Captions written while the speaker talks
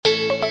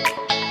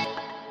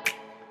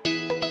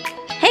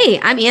Hey,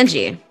 I'm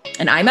Angie.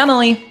 And I'm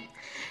Emily.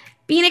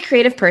 Being a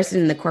creative person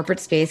in the corporate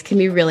space can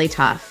be really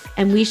tough,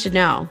 and we should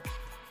know.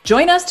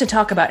 Join us to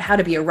talk about how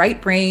to be a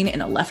right brain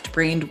in a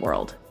left-brained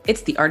world.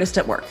 It's The Artist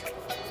at Work.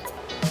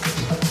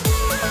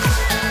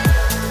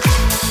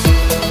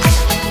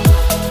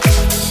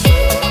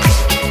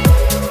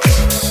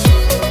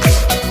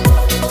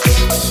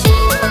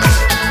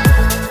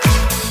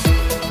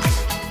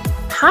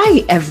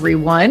 Hi,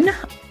 everyone.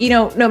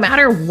 No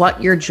matter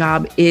what your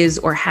job is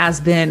or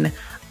has been,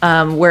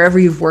 wherever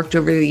you've worked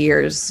over the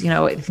years,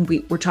 I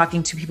think we're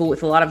talking to people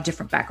with a lot of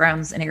different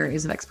backgrounds and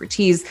areas of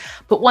expertise.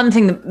 But one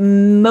thing that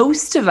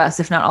most of us,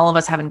 if not all of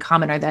us, have in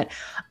common are that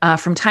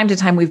from time to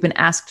time, we've been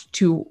asked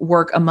to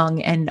work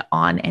among and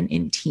on and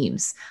in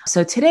teams.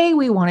 So today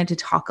we wanted to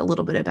talk a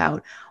little bit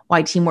about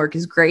why teamwork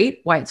is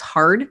great, why it's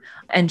hard,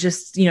 and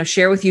just,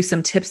 share with you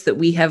some tips that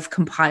we have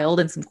compiled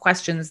and some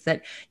questions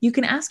that you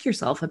can ask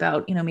yourself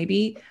about,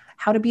 maybe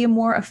how to be a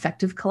more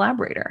effective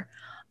collaborator.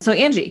 So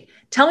Angie,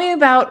 tell me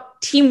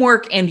about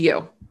teamwork and you.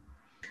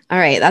 All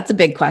right, that's a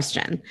big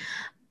question.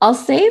 I'll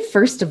say,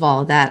 first of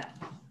all, that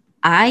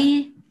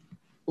I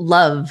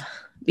love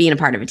being a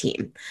part of a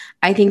team.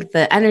 I think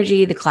the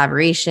energy, the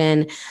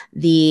collaboration,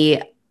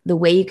 the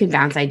way you can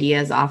bounce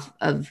ideas off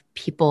of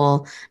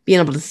people, being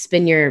able to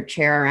spin your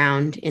chair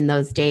around in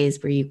those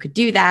days where you could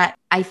do that.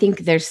 I think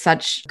there's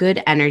such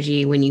good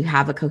energy when you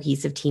have a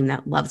cohesive team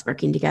that loves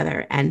working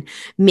together and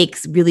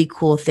makes really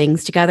cool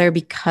things together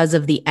because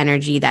of the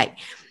energy that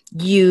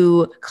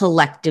you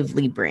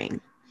collectively bring.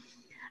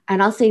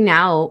 And I'll say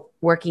now,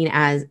 working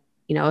as,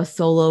 a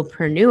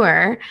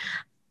solopreneur,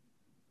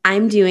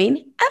 I'm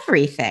doing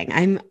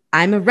everything.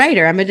 I'm a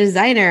writer, I'm a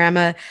designer, I'm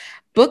a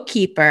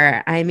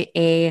bookkeeper, I'm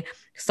a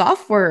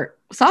software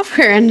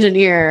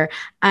engineer,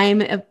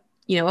 I'm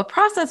a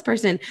process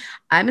person,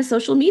 I'm a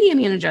social media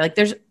manager. Like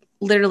there's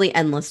literally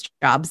endless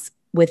jobs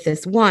with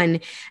this one.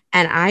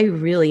 And I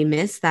really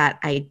miss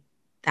that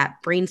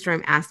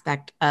brainstorm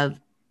aspect of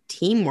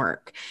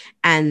teamwork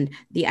and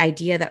the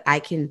idea that I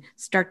can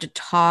start to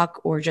talk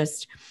or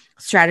just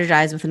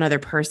strategize with another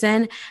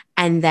person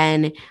and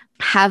then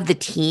have the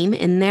team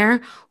in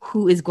there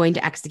who is going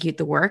to execute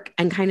the work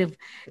and kind of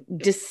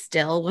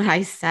distill what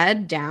I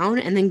said down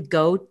and then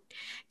go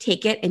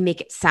take it and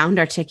make it sound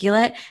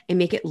articulate and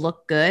make it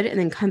look good and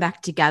then come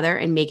back together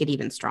and make it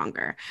even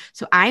stronger.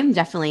 So I'm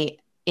definitely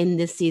in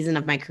this season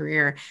of my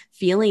career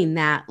feeling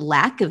that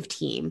lack of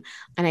team.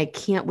 And I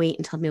can't wait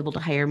until I'm able to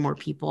hire more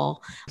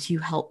people to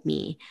help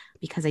me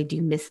because I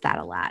do miss that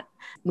a lot.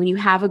 When you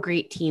have a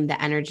great team,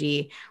 the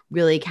energy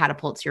really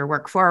catapults your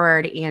work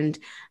forward and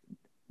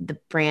the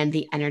brand,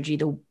 the energy,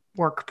 the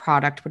work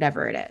product,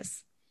 whatever it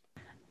is.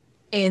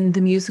 In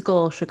the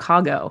musical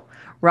Chicago,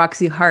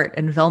 Roxy Hart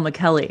and Velma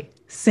Kelly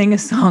sing a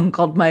song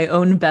called My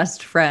Own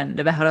Best Friend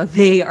about how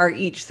they are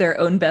each their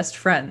own best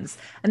friends.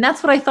 And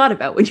that's what I thought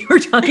about when you were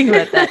talking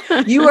about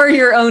that. You are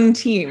your own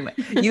team.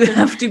 You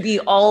have to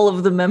be all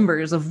of the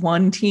members of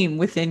one team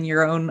within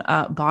your own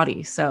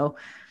body. So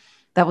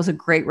that was a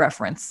great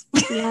reference.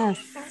 Yes.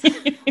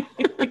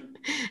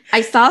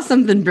 I saw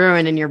something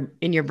brewing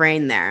in your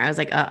brain there. I was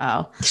like,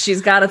 uh-oh.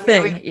 She's got a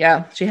thing.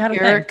 Yeah, she had a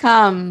thing. Here it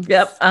comes.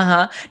 Yep.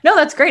 No,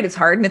 that's great. It's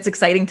hard and it's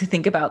exciting to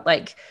think about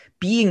like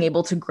being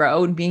able to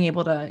grow and being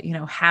able to,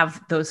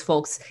 have those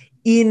folks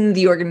in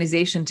the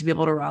organization to be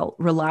able to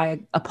rely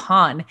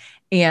upon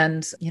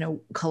and,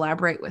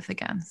 collaborate with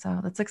again.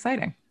 So that's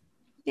exciting.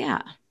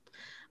 Yeah.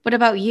 What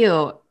about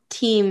you?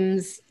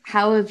 Teams,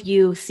 how have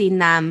you seen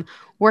them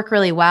work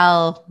really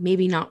well,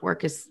 maybe not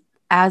work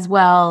as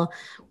well?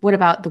 What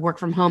about the work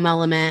from home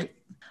element?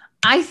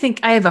 I think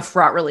I have a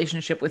fraught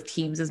relationship with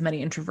teams, as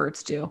many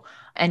introverts do,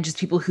 and just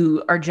people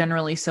who are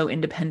generally so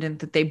independent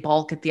that they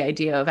balk at the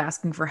idea of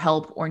asking for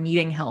help or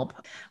needing help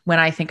when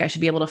I think I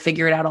should be able to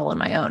figure it out all on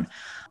my own.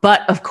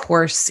 But of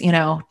course,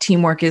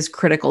 teamwork is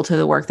critical to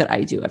the work that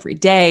I do every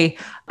day.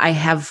 I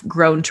have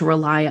grown to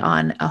rely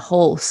on a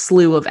whole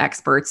slew of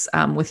experts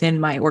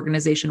within my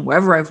organization,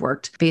 wherever I've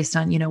worked, based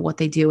on, what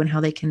they do and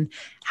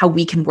how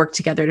we can work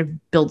together to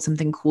build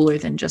something cooler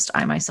than just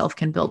I myself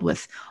can build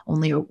with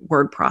only a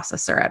word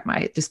processor at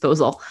my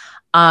disposal.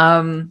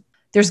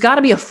 There's got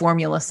to be a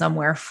formula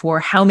somewhere for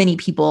how many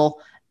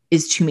people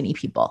is too many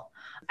people.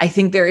 I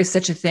think there is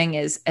such a thing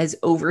as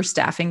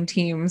overstaffing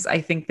teams.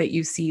 I think that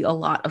you see a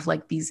lot of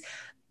like these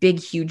big,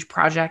 huge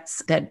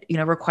projects that,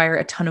 require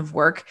a ton of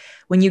work.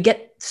 When you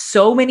get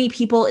so many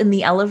people in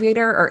the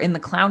elevator or in the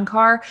clown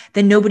car,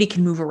 then nobody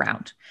can move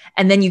around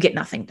and then you get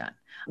nothing done.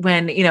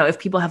 When, if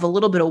people have a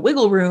little bit of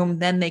wiggle room,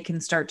 then they can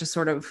start to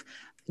sort of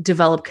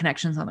develop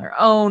connections on their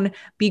own,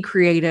 be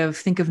creative,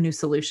 think of new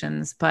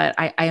solutions. But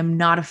I am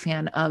not a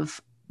fan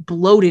of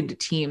bloated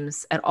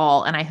teams at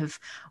all. And I have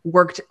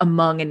worked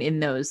among and in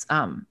those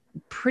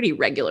pretty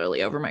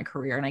regularly over my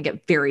career. And I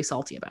get very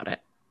salty about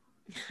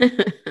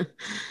it.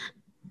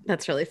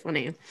 That's really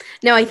funny.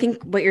 No, I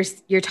think what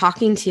you're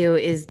talking to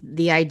is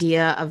the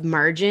idea of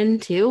margin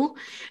too.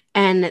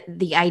 And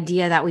the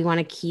idea that we want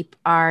to keep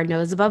our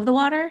nose above the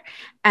water.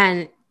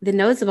 And the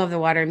nose above the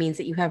water means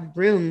that you have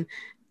room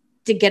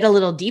to get a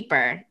little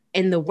deeper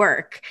in the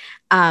work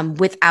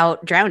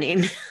without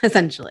drowning,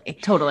 essentially.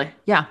 Totally.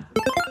 Yeah.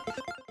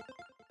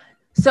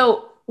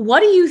 So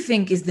what do you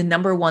think is the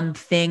number one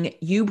thing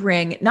you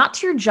bring, not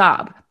to your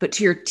job, but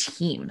to your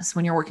teams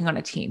when you're working on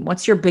a team?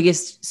 What's your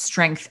biggest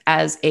strength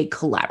as a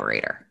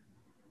collaborator?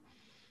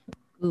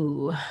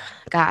 Ooh,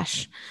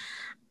 gosh.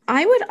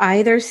 I would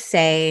either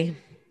say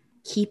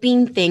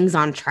keeping things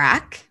on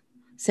track.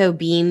 So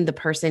being the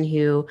person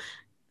who,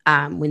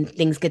 when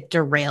things get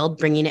derailed,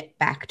 bringing it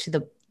back to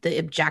the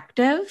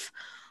objective,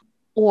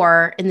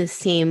 or in the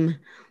same,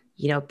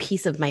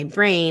 piece of my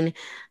brain,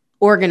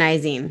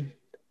 organizing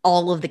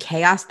all of the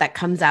chaos that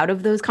comes out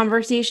of those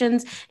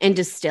conversations and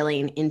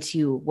distilling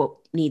into what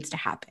needs to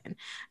happen.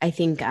 I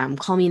think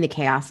calming the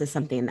chaos is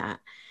something that,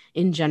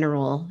 in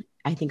general,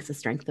 I think is a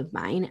strength of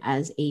mine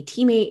as a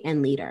teammate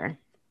and leader.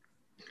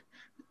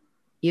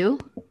 You?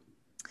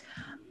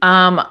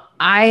 I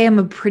am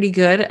a pretty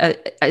good,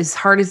 as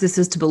hard as this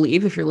is to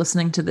believe, if you're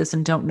listening to this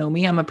and don't know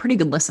me, I'm a pretty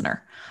good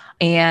listener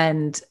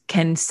and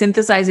can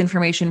synthesize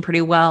information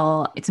pretty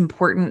well. It's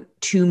important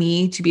to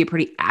me to be a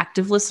pretty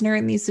active listener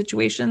in these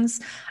situations.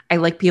 I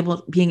like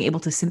being able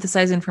to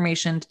synthesize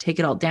information, to take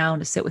it all down,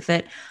 to sit with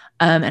it.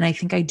 And I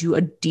think I do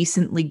a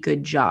decently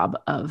good job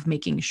of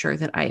making sure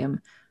that I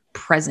am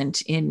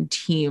present in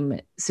team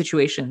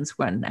situations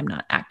when I'm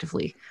not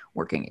actively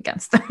working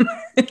against them.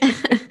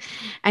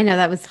 I know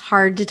that was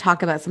hard to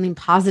talk about something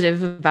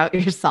positive about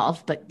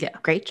yourself, but yeah,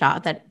 great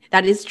job.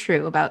 That is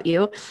true about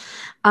you.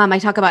 I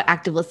talk about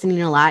active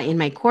listening a lot in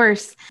my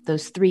course,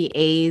 those 3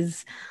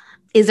 A's.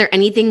 Is there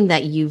anything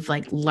that you've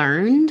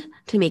learned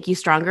to make you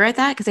stronger at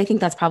that? Because I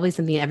think that's probably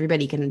something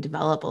everybody can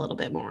develop a little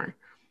bit more.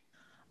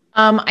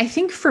 I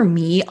think for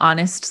me,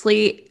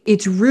 honestly,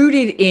 it's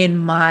rooted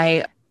in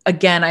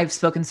again, I've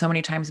spoken so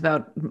many times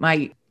about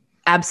my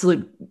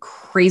absolute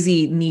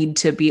crazy need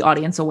to be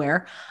audience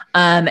aware.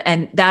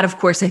 And that, of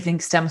course, I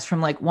think stems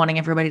from wanting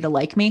everybody to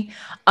like me.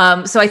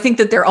 So I think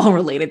that they're all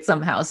related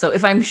somehow. So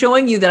if I'm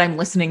showing you that I'm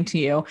listening to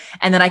you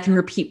and then I can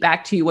repeat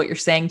back to you what you're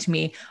saying to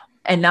me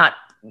and not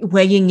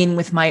weighing in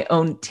with my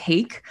own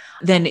take,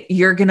 then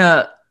you're going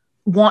to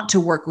want to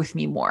work with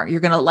me more.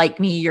 You're going to like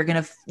me. You're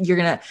going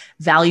to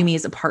value me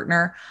as a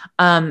partner.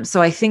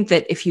 So I think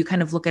that if you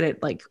kind of look at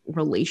it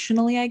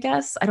relationally, I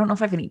guess, I don't know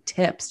if I have any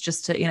tips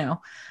just to,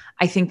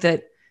 I think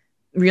that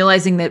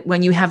realizing that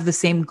when you have the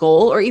same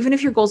goal, or even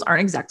if your goals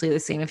aren't exactly the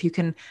same, if you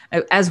can,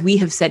 as we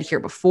have said here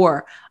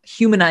before,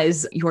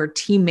 humanize your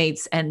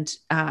teammates and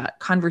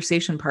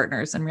conversation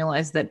partners and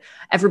realize that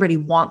everybody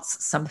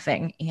wants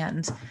something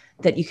and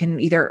that you can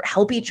either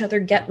help each other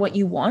get what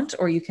you want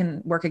or you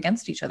can work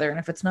against each other. And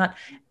if it's not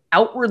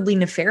outwardly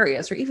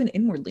nefarious or even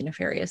inwardly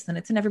nefarious, then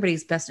it's in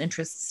everybody's best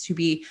interests to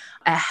be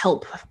a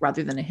help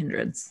rather than a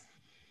hindrance.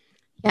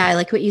 Yeah, I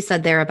like what you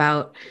said there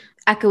about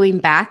echoing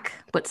back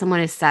what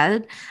someone has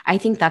said. I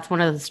think that's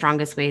one of the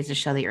strongest ways to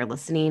show that you're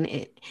listening.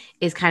 It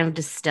is kind of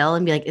distill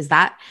and be like,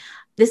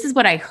 this is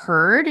what I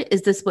heard.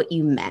 Is this what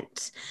you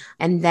meant?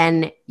 And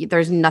then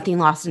there's nothing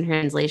lost in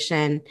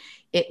translation.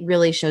 It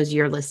really shows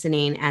you're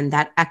listening, and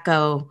that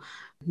echo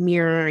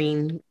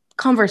mirroring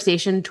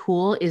conversation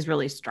tool is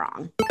really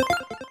strong.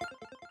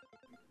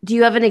 Do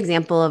you have an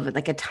example of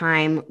a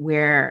time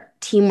where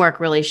teamwork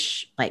really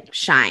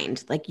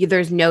shined?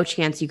 There's no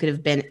chance you could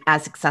have been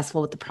as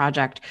successful with the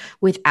project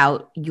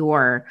without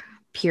your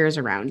peers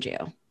around you.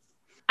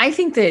 I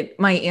think that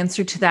my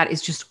answer to that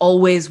is just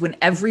always when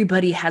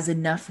everybody has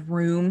enough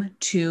room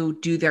to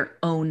do their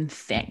own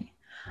thing.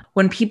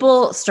 When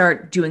people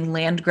start doing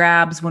land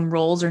grabs, when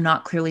roles are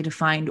not clearly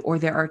defined, or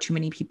there are too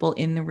many people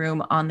in the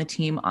room, on the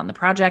team, on the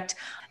project,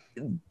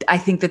 I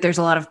think that there's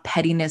a lot of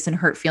pettiness and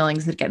hurt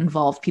feelings that get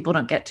involved. People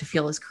don't get to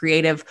feel as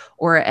creative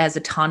or as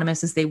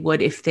autonomous as they would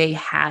if they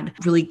had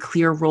really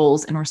clear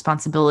roles and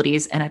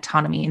responsibilities and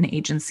autonomy and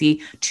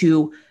agency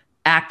to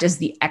act as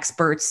the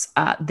experts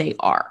they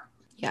are.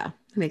 Yeah,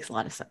 it makes a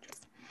lot of sense.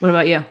 What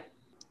about you?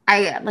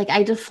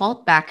 I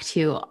default back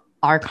to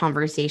our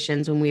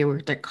conversations when we were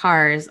with the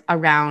cars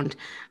around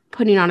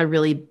putting on a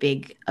really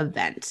big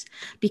event,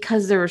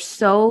 because there were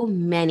so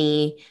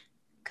many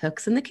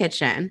cooks in the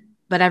kitchen,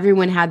 but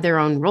everyone had their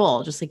own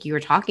role, just like you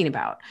were talking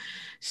about.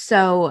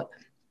 So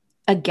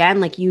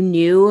again, you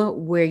knew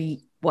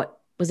what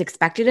was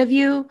expected of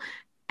you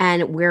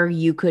and where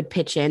you could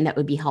pitch in that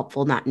would be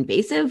helpful, not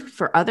invasive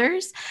for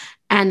others.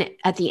 And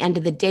at the end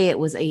of the day, it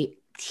was a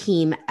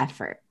team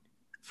effort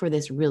for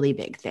this really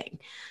big thing.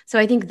 So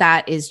I think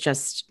that is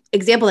just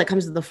example that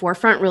comes to the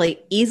forefront really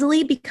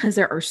easily because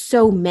there are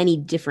so many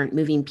different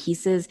moving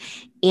pieces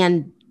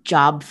and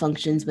job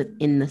functions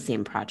within the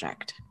same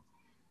project.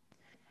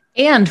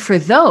 And for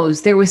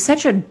those, there was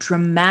such a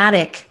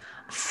dramatic,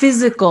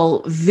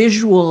 physical,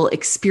 visual,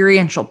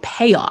 experiential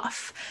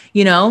payoff.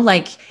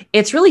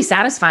 It's really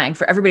satisfying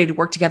for everybody to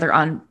work together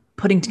on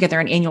putting together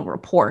an annual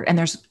report. And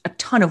there's a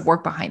ton of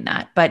work behind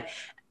that. But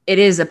it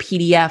is a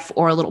PDF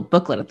or a little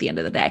booklet at the end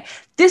of the day.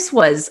 This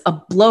was a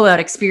blowout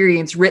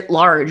experience writ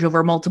large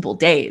over multiple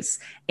days.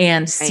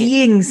 And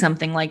seeing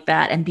something like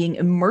that and being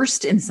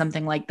immersed in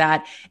something like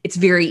that, it's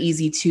very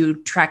easy to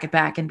track it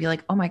back and be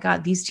like, oh my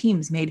God, these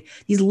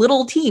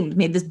little teams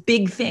made this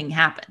big thing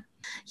happen.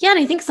 Yeah. And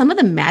I think some of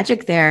the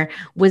magic there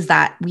was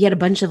that we had a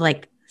bunch of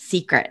like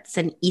secrets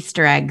and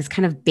Easter eggs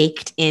kind of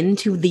baked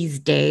into these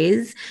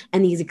days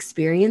and these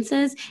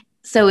experiences.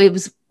 So it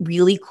was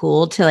really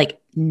cool to like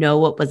know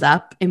what was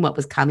up and what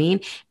was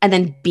coming, and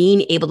then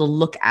being able to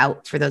look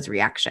out for those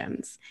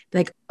reactions.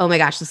 Like, oh my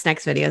gosh, this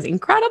next video is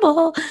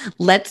incredible.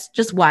 Let's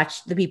just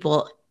watch the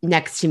people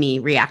next to me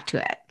react to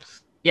it.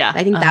 Yeah.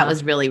 I think that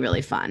was really,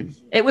 really fun.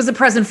 It was a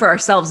present for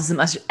ourselves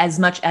as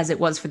much as it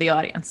was for the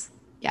audience.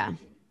 Yeah.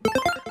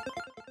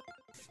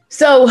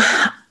 So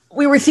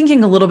we were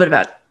thinking a little bit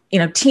about,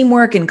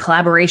 teamwork and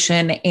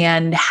collaboration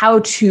and how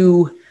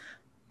to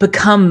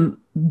become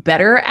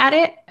better at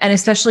it. And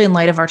especially in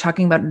light of our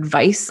talking about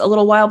advice a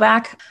little while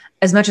back,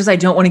 as much as I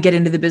don't want to get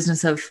into the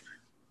business of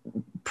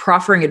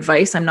proffering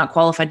advice I'm not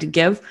qualified to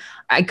give,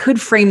 I could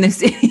frame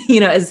this,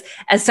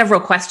 as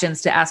several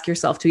questions to ask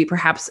yourself to be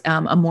perhaps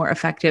a more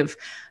effective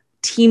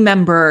team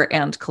member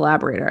and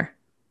collaborator.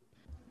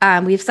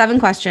 We have 7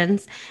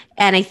 questions,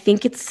 and I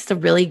think it's a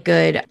really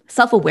good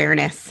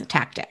self-awareness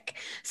tactic.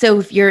 So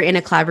if you're in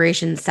a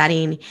collaboration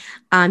setting,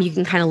 you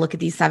can kind of look at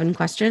these 7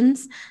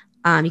 questions.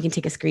 You can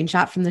take a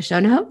screenshot from the show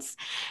notes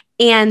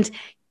and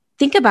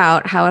think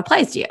about how it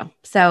applies to you.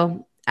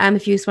 So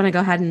if you just want to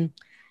go ahead and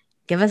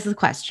give us the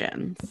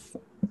questions.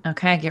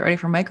 Okay, get ready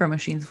for Micro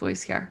Machine's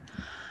voice here.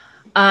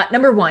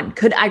 Number 1,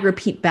 could I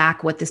repeat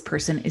back what this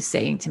person is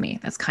saying to me?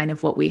 That's kind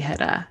of what we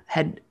had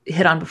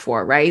hit on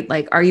before, right?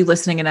 Like, are you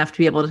listening enough to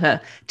be able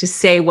to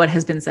say what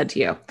has been said to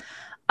you?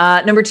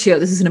 Number 2,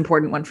 this is an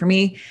important one for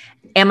me.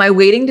 Am I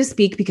waiting to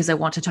speak because I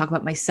want to talk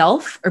about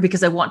myself or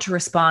because I want to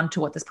respond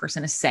to what this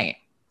person is saying?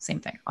 Same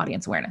thing,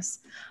 audience awareness.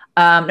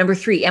 Number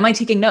 3, am I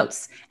taking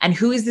notes? And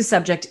who is the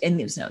subject in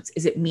these notes?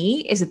 Is it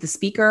me? Is it the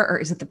speaker? Or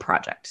is it the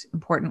project?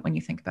 Important when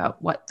you think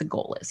about what the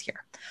goal is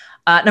here.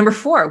 Number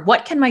 4,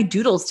 what can my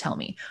doodles tell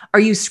me? Are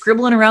you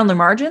scribbling around the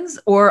margins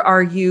or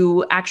are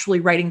you actually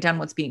writing down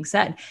what's being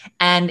said?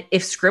 And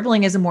if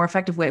scribbling is a more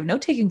effective way of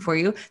note-taking for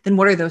you, then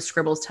what are those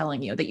scribbles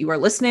telling you? That you are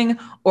listening,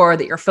 or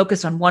that you're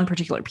focused on one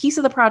particular piece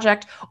of the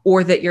project,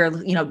 or that you're,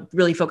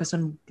 really focused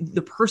on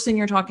the person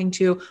you're talking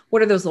to?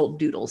 What are those little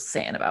doodles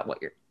saying about what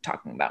you're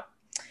talking about?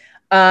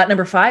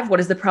 Number 5, what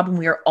is the problem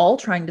we are all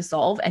trying to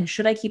solve? And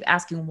should I keep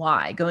asking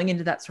why? Going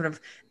into that sort of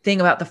thing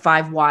about the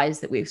 5 whys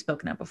that we've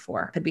spoken of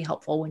before could be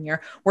helpful when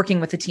you're working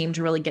with a team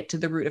to really get to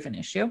the root of an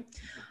issue.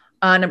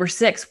 Number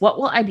 6, what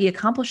will I be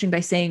accomplishing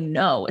by saying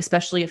no,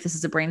 especially if this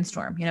is a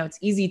brainstorm? It's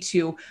easy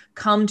to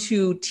come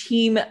to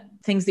team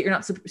things that you're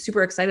not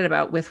super excited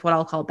about with what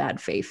I'll call bad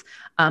faith,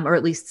 or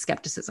at least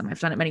skepticism. I've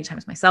done it many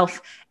times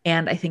myself.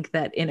 And I think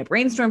that in a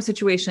brainstorm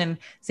situation,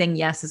 saying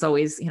yes is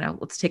always,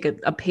 let's take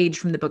a page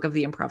from the book of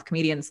the improv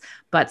comedians,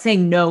 but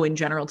saying no in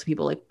general to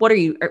people, like,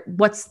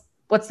 what's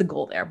the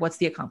goal there? What's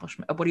the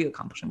accomplishment? What are you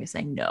accomplishing by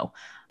saying no?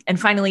 And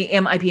finally,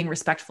 am I being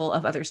respectful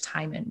of others'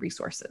 time and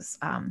resources?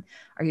 Are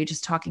you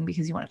just talking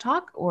because you want to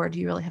talk, or do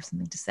you really have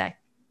something to say?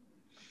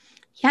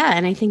 Yeah.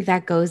 And I think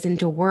that goes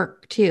into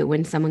work too.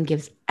 When someone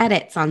gives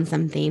edits on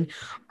something,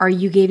 are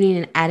you giving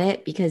an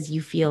edit because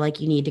you feel like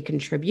you need to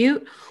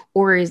contribute,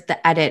 or is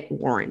the edit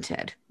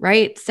warranted?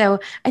 Right. So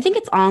I think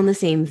it's all in the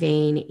same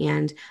vein.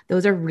 And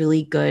those are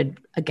really good,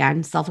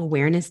 again,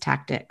 self-awareness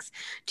tactics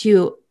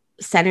to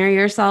center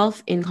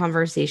yourself in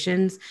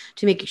conversations,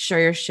 to make sure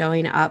you're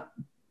showing up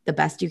the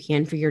best you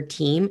can for your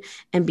team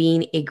and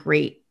being a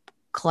great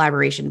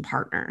collaboration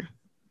partner.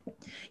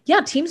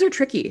 Yeah, teams are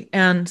tricky,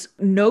 and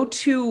no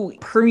 2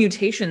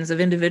 permutations of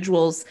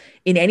individuals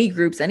in any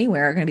groups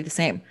anywhere are going to be the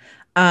same.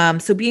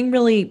 So being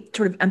really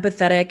sort of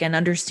empathetic and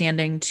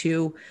understanding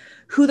to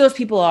who those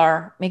people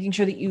are, making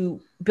sure that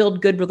you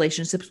build good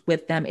relationships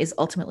with them is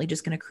ultimately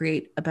just going to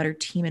create a better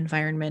team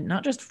environment,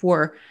 not just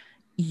for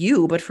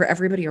you, but for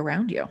everybody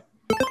around you.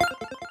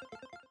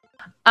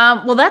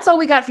 Well, that's all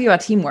we got for you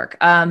about teamwork.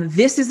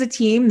 This is a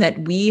team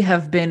that we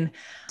have been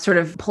sort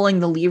of pulling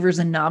the levers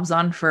and knobs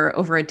on for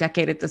over a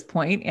decade at this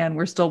point, and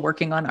we're still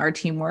working on our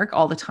teamwork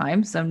all the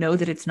time. So know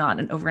that it's not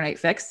an overnight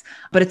fix,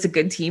 but it's a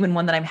good team and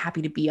one that I'm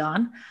happy to be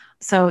on.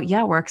 So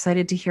yeah, we're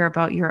excited to hear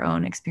about your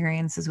own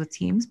experiences with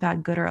teams,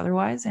 bad, good, or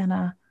otherwise. And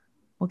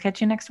we'll catch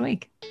you next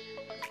week.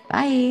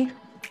 Bye.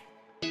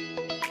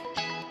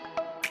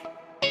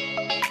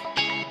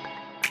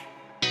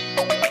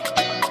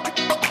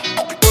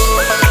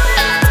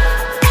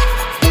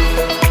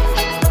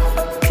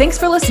 Thanks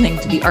for listening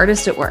to The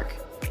Artist at Work.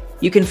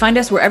 You can find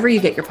us wherever you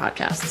get your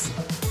podcasts.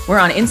 We're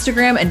on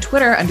Instagram and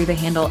Twitter under the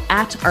handle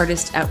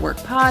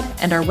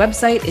 @artistatworkpod, and our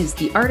website is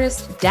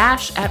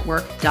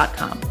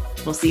theartist-atwork.com.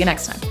 We'll see you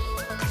next time.